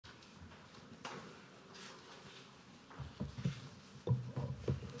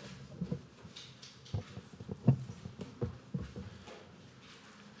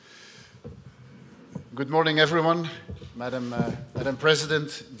Good morning, everyone. Madam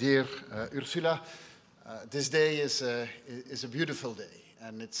President, dear Ursula. This day is a beautiful day,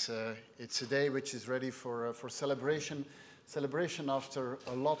 and it's a day which is ready for celebration. Celebration after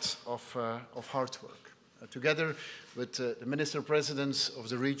a lot of hard work. Together with the Minister Presidents of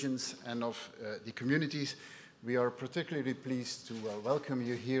the regions and of the communities, we are particularly pleased to welcome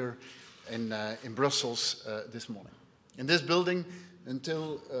you here in Brussels this morning. In this building,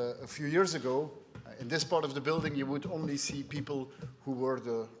 until a few years ago, in this part of the building, you would only see people who were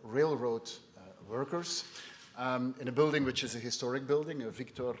the railroad workers in a building which is a historic building, a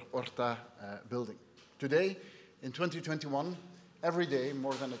Victor Horta building. Today, in 2021, every day,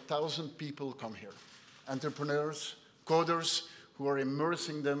 more than 1,000 people come here. Entrepreneurs, coders, who are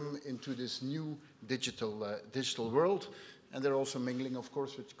immersing them into this new digital world. And they're also mingling, of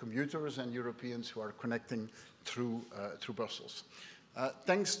course, with commuters and Europeans who are connecting through Brussels.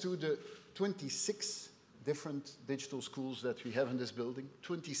 Thanks to the 26 different digital schools that we have in this building,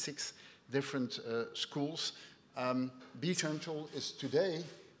 26 different schools. B-Central is today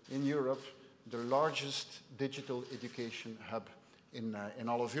in Europe the largest digital education hub in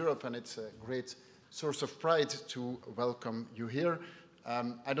all of Europe, and it's a great source of pride to welcome you here.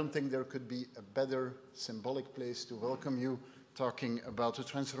 I don't think there could be a better symbolic place to welcome you, talking about the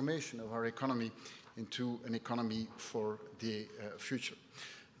transformation of our economy into an economy for the future.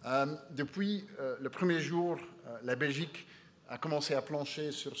 Depuis le premier jour, la Belgique a commencé à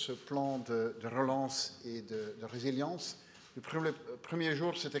plancher sur ce plan de relance et de résilience. Le premier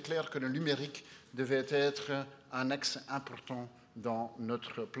jour, c'était clair que le numérique devait être un axe important dans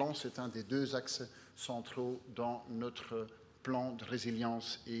notre plan. C'est un des deux axes centraux dans notre plan de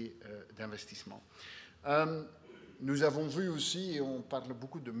résilience et d'investissement. Nous avons vu aussi, et on parle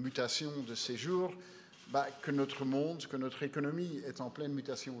beaucoup de mutation de ces jours, que notre monde, que notre économie est en pleine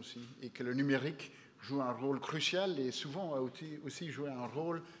mutation aussi, et que le numérique joue un rôle crucial et souvent a aussi joué un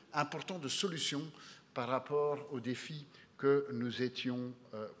rôle important de solution par rapport aux défis que nous étions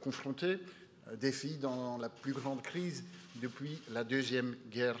confrontés, défis dans la plus grande crise depuis la Deuxième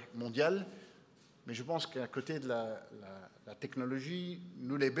Guerre mondiale. Mais je pense qu'à côté de la technologie,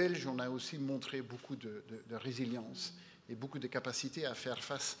 nous les Belges, on a aussi montré beaucoup de résilience et beaucoup de capacité à faire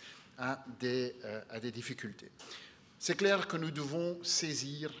face à des difficultés. C'est clair que nous devons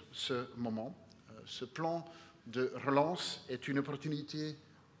saisir ce moment. Ce plan de relance est une opportunité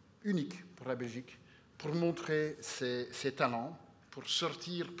unique pour la Belgique pour montrer ses talents, pour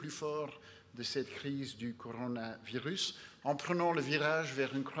sortir plus fort de cette crise du coronavirus en prenant le virage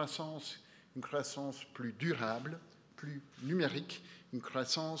vers une croissance plus durable, plus numérique, une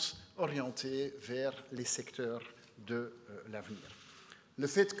croissance orientée vers les secteurs de l'avenir. Le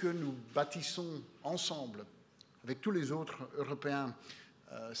fait que nous bâtissons ensemble, avec tous les autres Européens,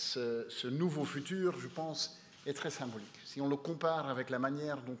 ce nouveau futur, je pense, est très symbolique. Si on le compare avec la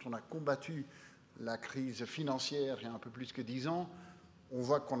manière dont on a combattu la crise financière il y a un peu plus que 10 ans, on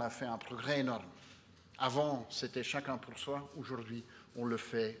voit qu'on a fait un progrès énorme. Avant, c'était chacun pour soi. Aujourd'hui, on le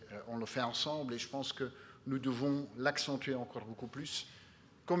fait ensemble, et je pense que nous devons l'accentuer encore beaucoup plus.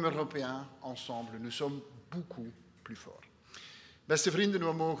 Comme Européens, ensemble, nous sommes beaucoup plus forts. Beste vrienden,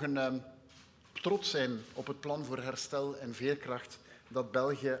 we mogen trots zijn op het plan voor herstel en veerkracht dat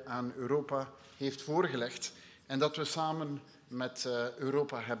België aan Europa heeft voorgelegd en dat we samen met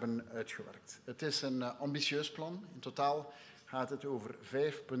Europa hebben uitgewerkt. Het is een ambitieus plan. In totaal gaat het over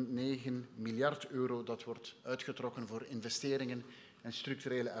 5,9 miljard euro dat wordt uitgetrokken voor investeringen en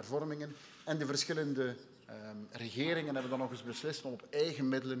structurele hervormingen. En de verschillende regeringen hebben dan nog eens beslist om op eigen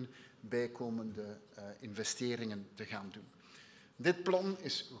middelen bijkomende investeringen te gaan doen. Dit plan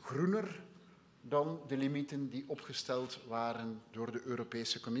is groener dan de limieten die opgesteld waren door de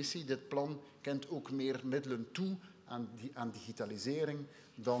Europese Commissie. Dit plan kent ook meer middelen toe aan digitalisering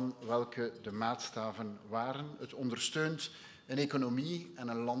dan welke de maatstaven waren. Het ondersteunt een economie en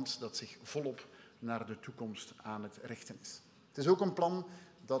een land dat zich volop naar de toekomst aan het richten is. Het is ook een plan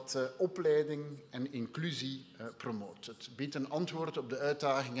dat opleiding en inclusie promoot. Het biedt een antwoord op de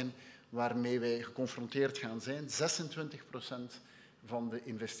uitdagingen waarmee wij geconfronteerd gaan zijn. 26% van de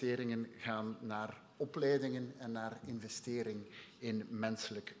investeringen gaan naar opleidingen en naar investering in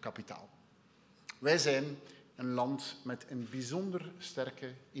menselijk kapitaal. Wij zijn een land met een bijzonder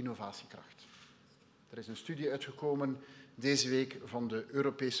sterke innovatiekracht. Er is een studie uitgekomen deze week van de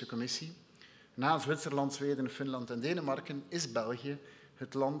Europese Commissie. Na Zwitserland, Zweden, Finland en Denemarken is België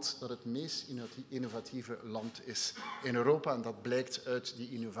het land dat het meest innovatieve land is in Europa. En dat blijkt uit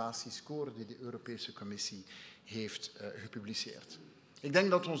die innovatiescore die de Europese Commissie heeft gepubliceerd. Ik denk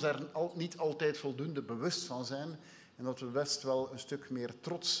dat we ons daar niet altijd voldoende bewust van zijn en dat we best wel een stuk meer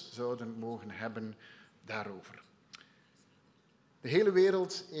trots zouden mogen hebben daarover. De hele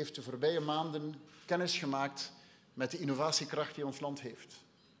wereld heeft de voorbije maanden kennis gemaakt met de innovatiekracht die ons land heeft.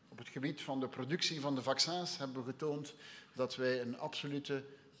 Op het gebied van de productie van de vaccins hebben we getoond dat wij een absolute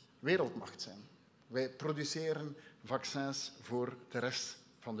wereldmacht zijn. Wij produceren vaccins voor de rest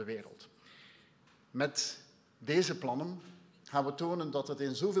van de wereld. Met deze plannen gaan we tonen dat het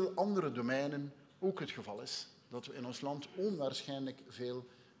in zoveel andere domeinen ook het geval is. Dat we in ons land onwaarschijnlijk veel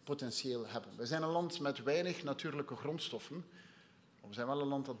potentieel hebben. We zijn een land met weinig natuurlijke grondstoffen. We zijn wel een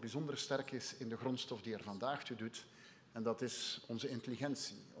land dat bijzonder sterk is in de grondstof die er vandaag toe doet. En dat is onze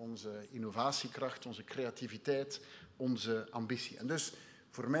intelligentie, onze innovatiekracht, onze creativiteit, onze ambitie. En dus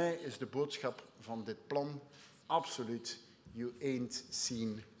voor mij is de boodschap van dit plan absoluut: you ain't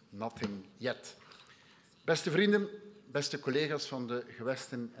seen nothing yet. Beste vrienden, beste collega's van de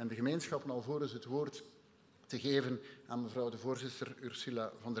gewesten en de gemeenschappen, alvorens het woord te geven aan mevrouw de voorzitter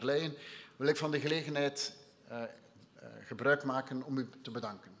Ursula von der Leyen, wil ik van de gelegenheid gebruik maken om u te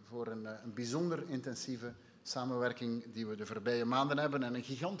bedanken voor een bijzonder intensieve samenwerking die we de voorbije maanden hebben en een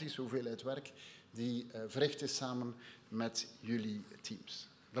gigantische hoeveelheid werk die verricht is samen met jullie teams.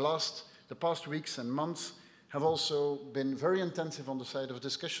 The past weeks and months have also been very intensive on the side of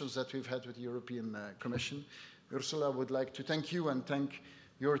discussions that we've had with the European Commission. Ursula would like to thank you and thank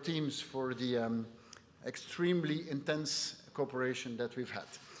your teams for the extremely intense cooperation that we've had.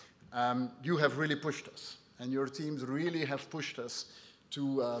 You have really pushed us, and your teams really have pushed us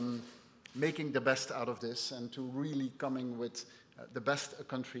to making the best out of this and to really coming with the best a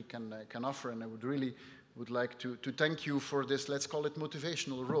country can offer. And I would like to thank you for this, let's call it,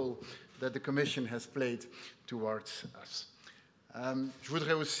 motivational role that the Commission has played towards us. Je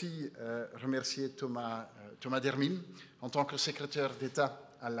voudrais aussi remercier Thomas Dermine, en tant que secrétaire d'État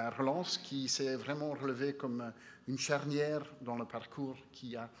à la relance, qui s'est vraiment relevé comme une charnière dans le parcours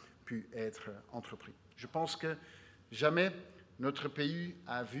qui a pu être entrepris. Je pense que jamais notre pays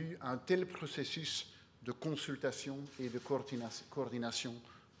a vu un tel processus de consultation et de coordination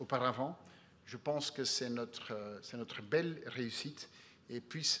auparavant. Je pense que c'est notre belle réussite et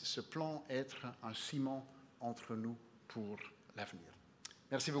puisse ce plan être un ciment entre nous pour l'avenir.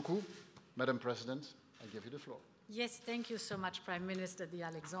 Merci beaucoup, Madam President. I give you the floor. Yes, thank you so much, Prime Minister de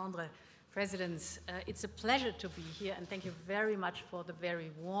Alexandre. Presidents, it's a pleasure to be here, and thank you very much for the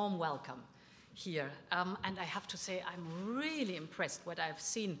very warm welcome here. And I have to say, I'm really impressed what I've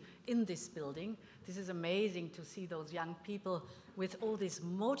seen in this building. This is amazing to see those young people with all this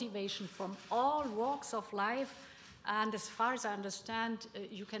motivation from all walks of life. And as far as I understand,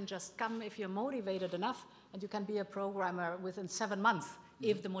 you can just come if you're motivated enough, and you can be a programmer within 7 months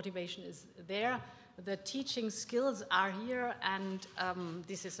if the motivation is there. The teaching skills are here, and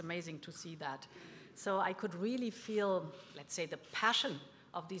this is amazing to see that. So I could really feel, let's say, the passion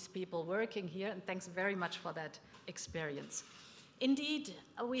of these people working here, and thanks very much for that experience. Indeed,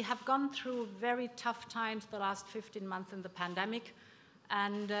 we have gone through very tough times the last 15 months in the pandemic,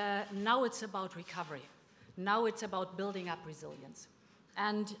 and now it's about recovery. Now it's about building up resilience.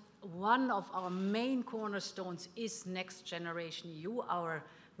 And one of our main cornerstones is Next Generation EU, our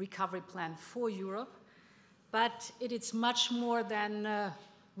recovery plan for Europe. But it is much more than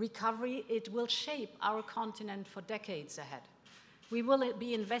recovery. It will shape our continent for decades ahead. We will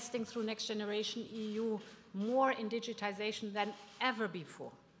be investing through Next Generation EU more in digitization than ever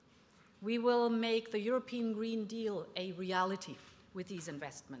before. We will make the European Green Deal a reality with these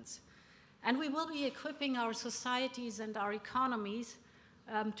investments. And we will be equipping our societies and our economies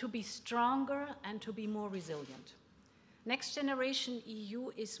to be stronger and to be more resilient. Next Generation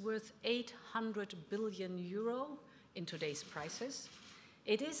EU is worth 800 billion euro in today's prices.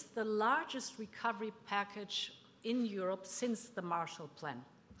 It is the largest recovery package in Europe since the Marshall Plan.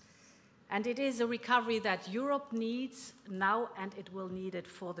 And it is a recovery that Europe needs now, and it will need it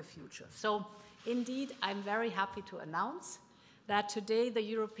for the future. So indeed, I'm very happy to announce that today the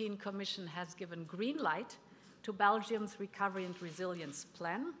European Commission has given green light to Belgium's Recovery and Resilience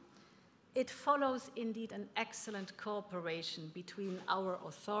Plan. It follows indeed an excellent cooperation between our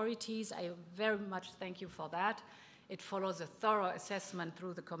authorities. I very much thank you for that. It follows a thorough assessment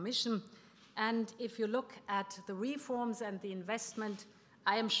through the Commission. And if you look at the reforms and the investment,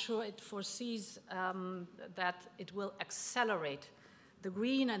 I am sure it foresees that it will accelerate the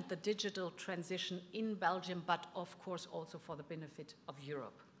green and the digital transition in Belgium, but of course also for the benefit of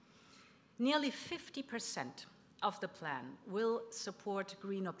Europe. Nearly 50% of the plan will support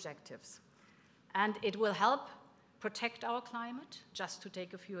green objectives, and it will help protect our climate. Just to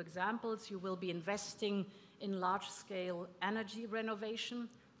take a few examples, you will be investing in large-scale energy renovation,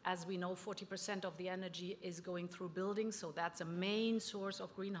 As we know, 40% of the energy is going through buildings, so that's a main source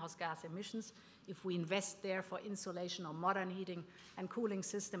of greenhouse gas emissions. If we invest there for insulation or modern heating and cooling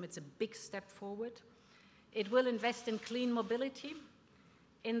system, it's a big step forward. It will invest in clean mobility,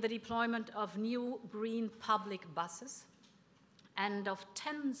 in the deployment of new green public buses, and of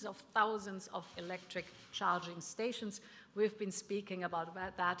tens of thousands of electric charging stations. We've been speaking about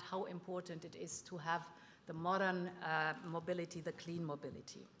that, how important it is to have the modern mobility, the clean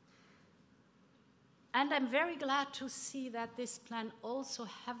mobility. And I'm very glad to see that this plan also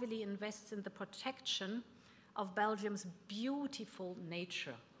heavily invests in the protection of Belgium's beautiful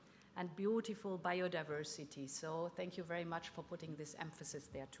nature and beautiful biodiversity. So thank you very much for putting this emphasis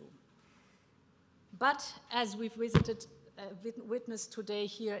there too. But as we've witnessed today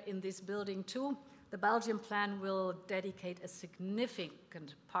here in this building too, the Belgian plan will dedicate a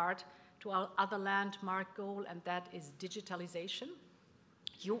significant part to our other landmark goal, and that is digitalization.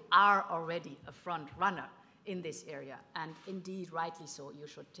 You are already a front runner in this area, and indeed, rightly so. You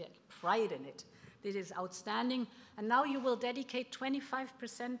should take pride in it. This is outstanding. And now you will dedicate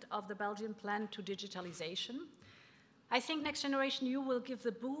 25% of the Belgian plan to digitalization. I think Next Generation EU will give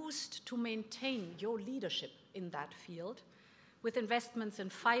the boost to maintain your leadership in that field, with investments in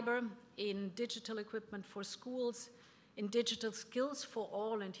fiber, in digital equipment for schools, in digital skills for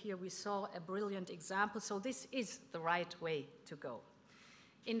all, and here we saw a brilliant example. So this is the right way to go.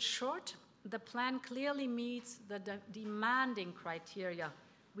 In short, the plan clearly meets the demanding criteria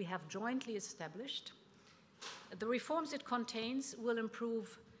we have jointly established. The reforms it contains will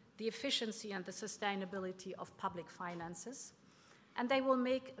improve the efficiency and the sustainability of public finances, and they will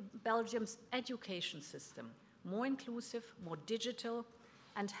make Belgium's education system more inclusive, more digital,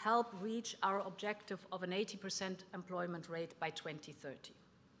 and help reach our objective of an 80% employment rate by 2030.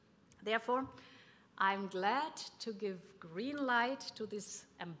 Therefore, I'm glad to give green light to this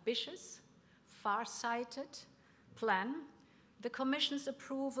ambitious, far-sighted plan. The Commission's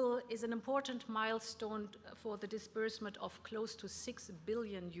approval is an important milestone for the disbursement of close to 6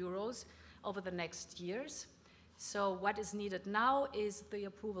 billion euros over the next years. So what is needed now is the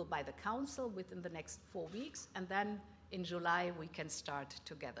approval by the Council within the next 4 weeks, and then in July we can start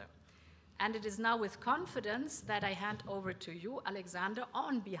together. And it is now with confidence that I hand over to you, Alexander,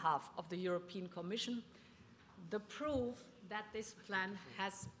 on behalf of the European Commission, the proof that this plan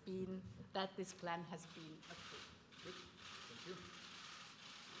has been approved. Thank you.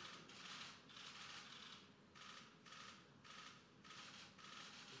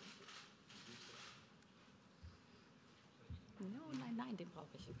 Nein, den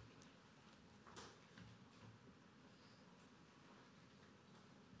brauche ich.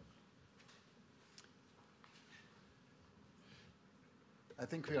 I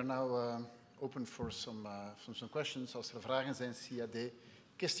think we are now open for some questions. Als er vragen zijn, s'il y a des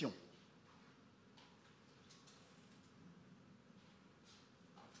questions.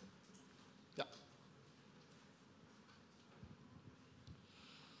 Ja.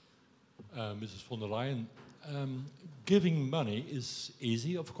 Mrs. von der Leyen, giving money is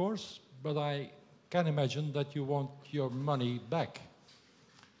easy, of course, but I can imagine that you want your money back.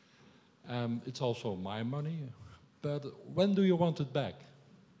 It's also my money, but when do you want it back?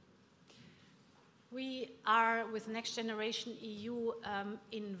 We are, with Next Generation EU,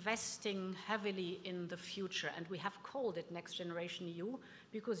 investing heavily in the future, and we have called it Next Generation EU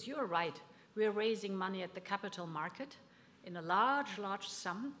because you're right, we're raising money at the capital market in a large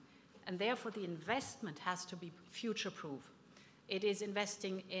sum, and therefore the investment has to be future-proof. It is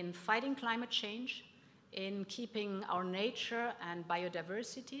investing in fighting climate change, in keeping our nature and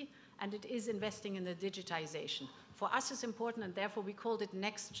biodiversity, and it is investing in the digitization. For us it's important, and therefore we called it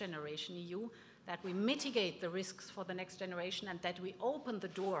Next Generation EU, that we mitigate the risks for the next generation and that we open the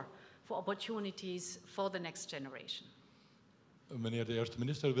door for opportunities for the next generation. Meneer de eerste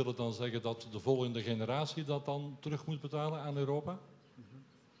minister, wil het dan zeggen dat de volgende generatie dat dan terug moet betalen aan Europa?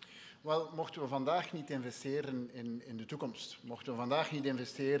 Wel, mochten we vandaag niet investeren in de toekomst, mochten we vandaag niet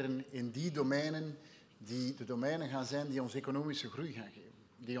investeren in die domeinen die de domeinen gaan zijn die ons economische groei gaan geven,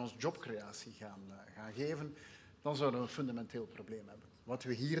 die ons jobcreatie gaan geven, dan zouden we een fundamenteel probleem hebben. Wat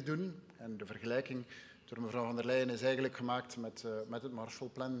we hier doen, en de vergelijking door mevrouw van der Leyen is eigenlijk gemaakt met het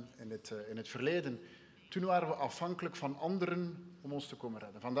Marshallplan in het verleden. Toen waren we afhankelijk van anderen om ons te komen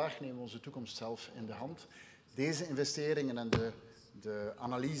redden. Vandaag nemen we onze toekomst zelf in de hand. Deze investeringen en de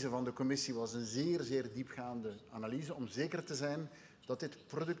analyse van de commissie was een zeer diepgaande analyse om zeker te zijn dat dit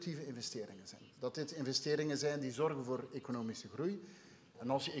productieve investeringen zijn. Dat dit investeringen zijn die zorgen voor economische groei. En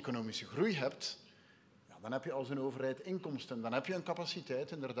als je economische groei hebt, dan heb je als een overheid inkomsten. Dan heb je een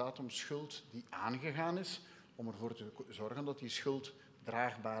capaciteit inderdaad om schuld die aangegaan is, om ervoor te zorgen dat die schuld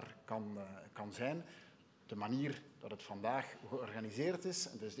draagbaar kan zijn. De manier dat het vandaag georganiseerd is,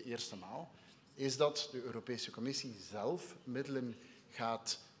 en dat is de eerste maal, is dat de Europese Commissie zelf middelen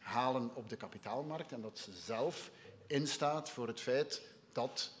gaat halen op de kapitaalmarkt en dat ze zelf instaat voor het feit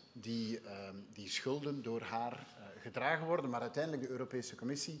dat die schulden door haar gedragen worden. Maar uiteindelijk, de Europese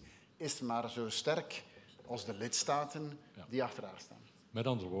Commissie is maar zo sterk als de lidstaten die achter haar staan. Met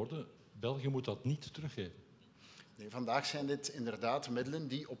andere woorden, België moet dat niet teruggeven. Nee, vandaag zijn dit inderdaad middelen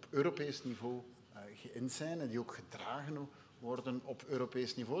die op Europees niveau geïnd zijn en die ook gedragen worden op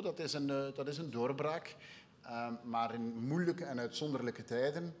Europees niveau. Dat is een doorbraak. Maar in moeilijke en uitzonderlijke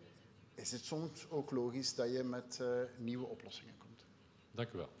tijden is het soms ook logisch dat je met nieuwe oplossingen komt.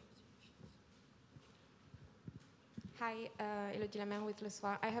 Dank u wel. Hi, Elodie Lamaire with Le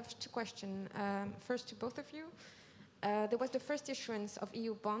Soir. I have two questions. First to both of you. There was the first issuance of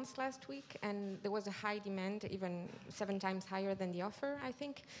EU bonds last week, and there was a high demand, even 7 times higher than the offer, I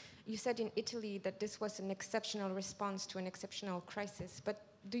think. You said in Italy that this was an exceptional response to an exceptional crisis, but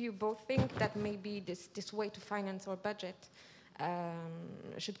do you both think that maybe this way to finance our budget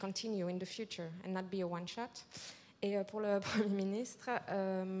should continue in the future and not be a one-shot? Et pour le Premier ministre,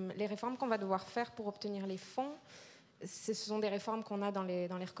 les réformes qu'on va devoir faire pour obtenir les fonds, ce sont des réformes qu'on a dans les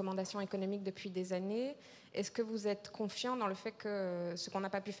recommandations économiques depuis des années. Est-ce que vous êtes confiant dans le fait que ce qu'on n'a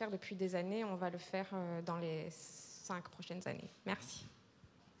pas pu faire depuis des années, on va le faire dans les 5 prochaines années? Merci.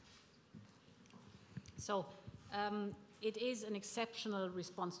 So, it is an exceptional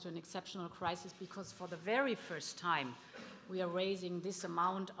response to an exceptional crisis because for the very first time we are raising this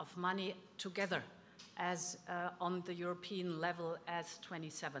amount of money together as on the European level as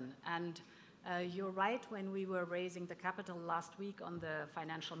 27. And you're right, when we were raising the capital last week on the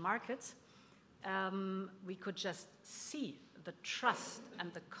financial markets, we could just see the trust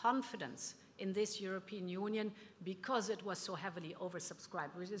and the confidence in this European Union because it was so heavily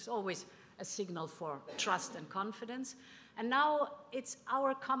oversubscribed, which is always a signal for trust and confidence. And now it's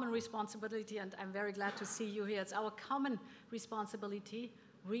our common responsibility, and I'm very glad to see you here, it's our common responsibility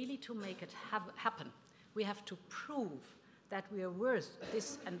really to make it happen. We have to prove that we are worth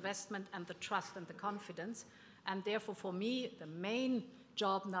this investment and the trust and the confidence. And therefore, for me, the main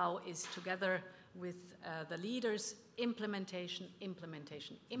job now is together with the leaders, implementation,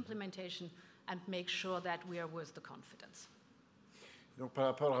 and make sure that we are worth the confidence. Donc, par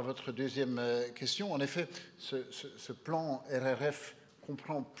rapport à votre deuxième question, en effet, ce plan RRF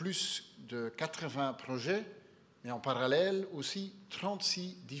comprend plus de 80 projets, mais en parallèle aussi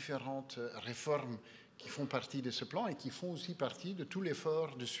 36 différentes réformes qui font partie de ce plan et qui font aussi partie de tout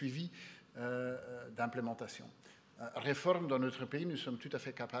l'effort de suivi d'implémentation. Réforme dans notre pays, nous sommes tout à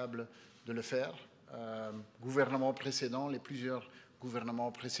fait capables de le faire. Gouvernements précédents, les plusieurs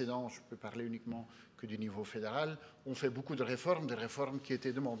gouvernements précédents, je peux parler uniquement que du niveau fédéral, ont fait beaucoup de réformes, des réformes qui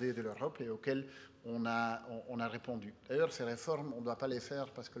étaient demandées de l'Europe et auxquelles on a répondu. D'ailleurs, ces réformes, on ne doit pas les faire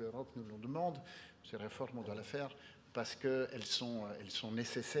parce que l'Europe nous le demande. Ces réformes, on doit les faire parce qu'elles sont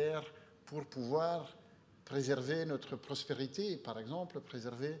nécessaires pour pouvoir préserver notre prospérité, par exemple,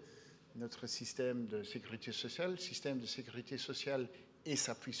 préserver notre système de sécurité sociale et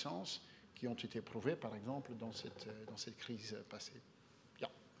sa puissance qui ont été prouvés, par exemple, dans cette crise passée. Ja,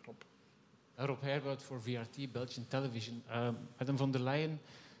 Rob. Rob Herbout for VRT, Belgian television. Madam von der Leyen,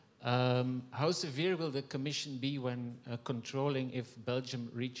 how severe will the Commission be when controlling if Belgium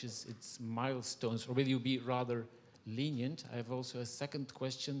reaches its milestones, or will you be rather lenient? I have also a second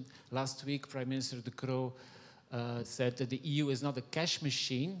question. Last week, Prime Minister De Croo said that the EU is not a cash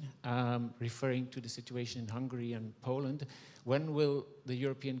machine, referring to the situation in Hungary and Poland. When will the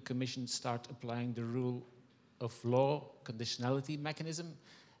European Commission start applying the rule of law conditionality mechanism?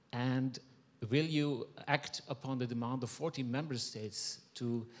 And will you act upon the demand of 40 member states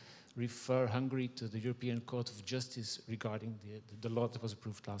to refer Hungary to the European Court of Justice regarding the law that was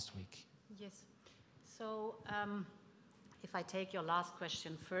approved last week? Yes. So, if I take your last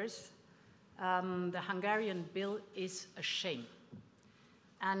question first, the Hungarian bill is a shame.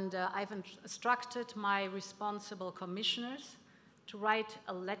 And I've instructed my responsible commissioners to write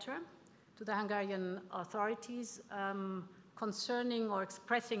a letter to the Hungarian authorities concerning or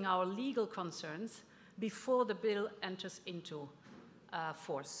expressing our legal concerns before the bill enters into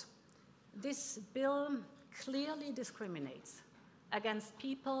force. This bill clearly discriminates against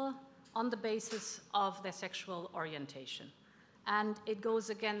people on the basis of their sexual orientation. And it goes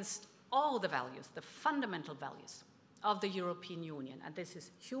against all the values, the fundamental values of the European Union. And this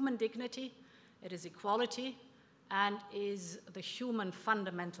is human dignity, it is equality, and is the human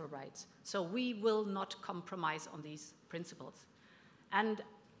fundamental rights. So we will not compromise on these principles. And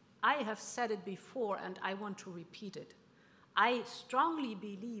I have said it before, and I want to repeat it. I strongly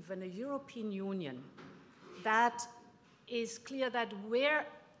believe in a European Union that is clear that where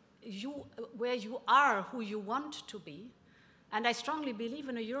you are who you want to be, and I strongly believe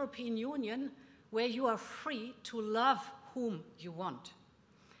in a European Union where you are free to love whom you want.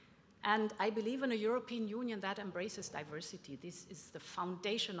 And I believe in a European Union that embraces diversity. This is the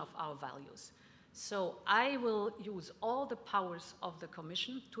foundation of our values. So I will use all the powers of the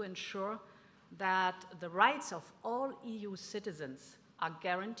Commission to ensure that the rights of all EU citizens are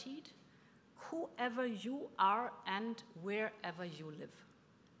guaranteed, whoever you are and wherever you live.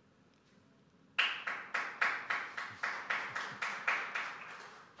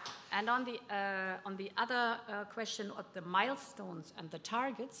 And on the other question of the milestones and the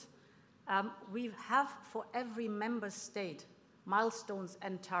targets, we have for every member state milestones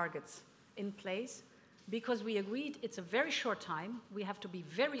and targets in place because we agreed it's a very short time, we have to be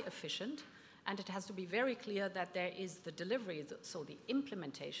very efficient, and it has to be very clear that there is the delivery, so the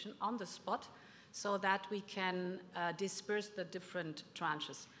implementation on the spot, so that we can disperse the different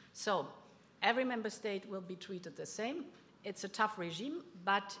tranches. So every member state will be treated the same. It's a tough regime,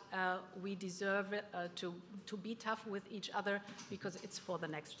 but we deserve to be tough with each other because it's for the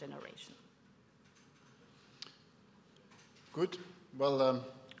next generation. Good. Well,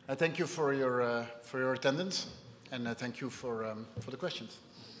 I thank you for your attendance, and I thank you for the questions.